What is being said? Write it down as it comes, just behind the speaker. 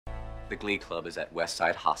The Glee Club is at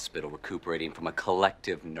Westside Hospital recuperating from a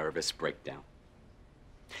collective nervous breakdown.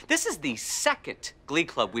 This is the second Glee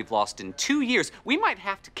Club we've lost in 2 years. We might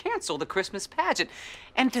have to cancel the Christmas pageant.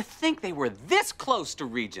 And to think they were this close to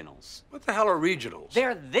regionals. What the hell are regionals?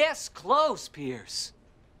 They're this close, Pierce.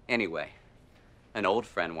 Anyway, an old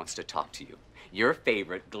friend wants to talk to you. Your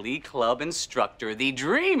favorite Glee Club instructor, the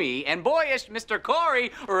dreamy and boyish Mr.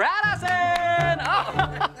 Corey Radisson!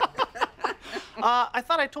 Oh. I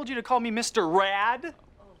thought I told you to call me Mr. Rad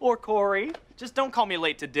or Corey. Just don't call me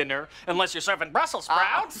late to dinner unless you're serving Brussels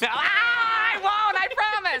sprouts. I won't, I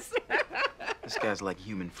promise! This guy's like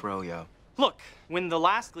human froyo. Look, when the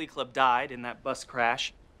last Glee Club died in that bus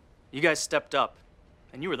crash, you guys stepped up,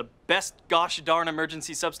 and you were the best gosh darn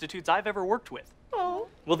emergency substitutes I've ever worked with. Oh.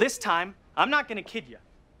 Well, this time, I'm not gonna kid you.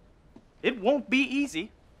 It won't be easy.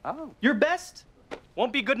 Oh. Your best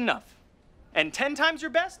won't be good enough. And 10 times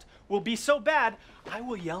your best will be so bad, I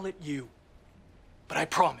will yell at you. But I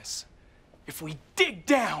promise, if we dig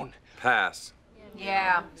down... Pass.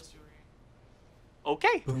 Yeah.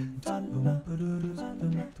 Okay.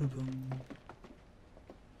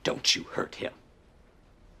 Don't you hurt him.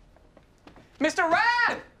 Mr.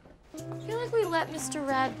 Rad! I feel like we let Mr.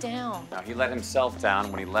 Rad down. No, he let himself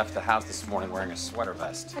down when he left the house this morning wearing a sweater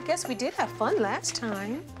vest. I guess we did have fun last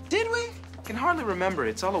time. Did we? I can hardly remember.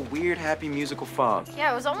 It's all a weird, happy musical fog.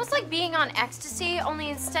 Yeah, it was almost like being on ecstasy, only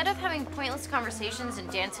instead of having pointless conversations and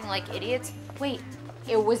dancing like idiots, wait,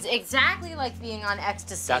 it was exactly like being on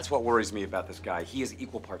ecstasy. That's what worries me about this guy. He is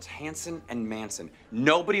equal parts Hanson and Manson.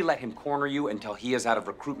 Nobody let him corner you until he is out of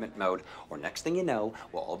recruitment mode, or next thing you know,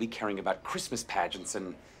 we'll all be caring about Christmas pageants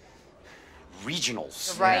and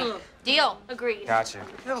regionals. Right. Yeah. Deal. Agreed. Gotcha.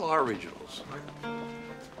 What the hell are regionals?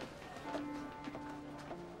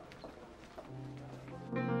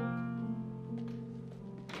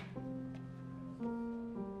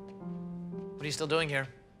 What are you still doing here?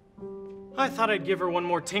 I thought I'd give her one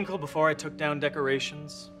more tinkle before I took down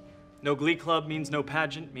decorations. No Glee Club means no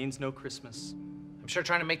pageant, means no Christmas. I'm sure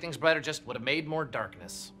trying to make things brighter just would have made more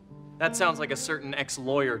darkness. That sounds like a certain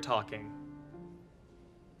ex-lawyer talking.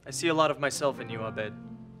 I see a lot of myself in you, Abed.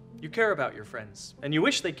 You care about your friends, and you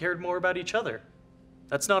wish they cared more about each other.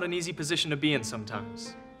 That's not an easy position to be in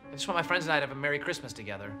sometimes. I just want my friends and I to have a Merry Christmas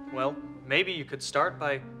together. Well, maybe you could start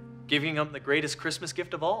by giving them the greatest Christmas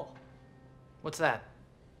gift of all. What's that?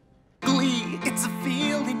 Glee, it's a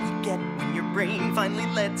feeling you get when your brain finally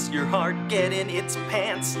lets your heart get in its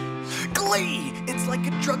pants. Glee, it's like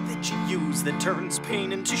a drug that you use that turns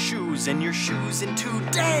pain into shoes and your shoes into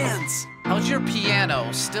dance. How's your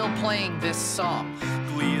piano still playing this song?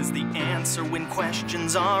 Glee is the answer when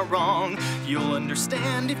questions are wrong. You'll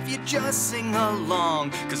understand if you just sing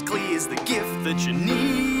along, 'cause Glee is the gift that you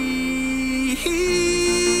need.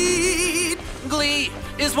 Glee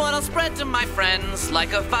is what I'll spread to my friends,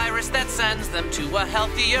 like a virus that sends them to a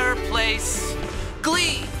healthier place.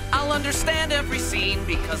 Glee, I'll understand every scene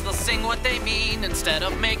because they'll sing what they mean instead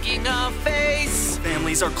of making a face.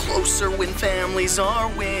 Families are closer when families are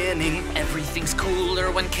winning. Everything's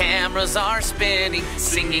cooler when cameras are spinning.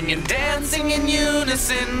 Singing and dancing in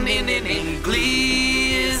unison. In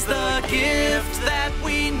Glee is the gift that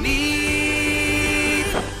we need.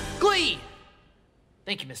 Glee!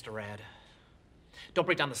 Thank you, Mr. Rad. Don't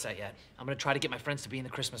break down the set yet. I'm gonna try to get my friends to be in the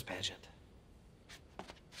Christmas pageant.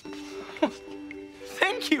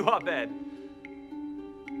 Thank you, Abed.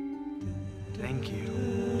 Thank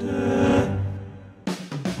you.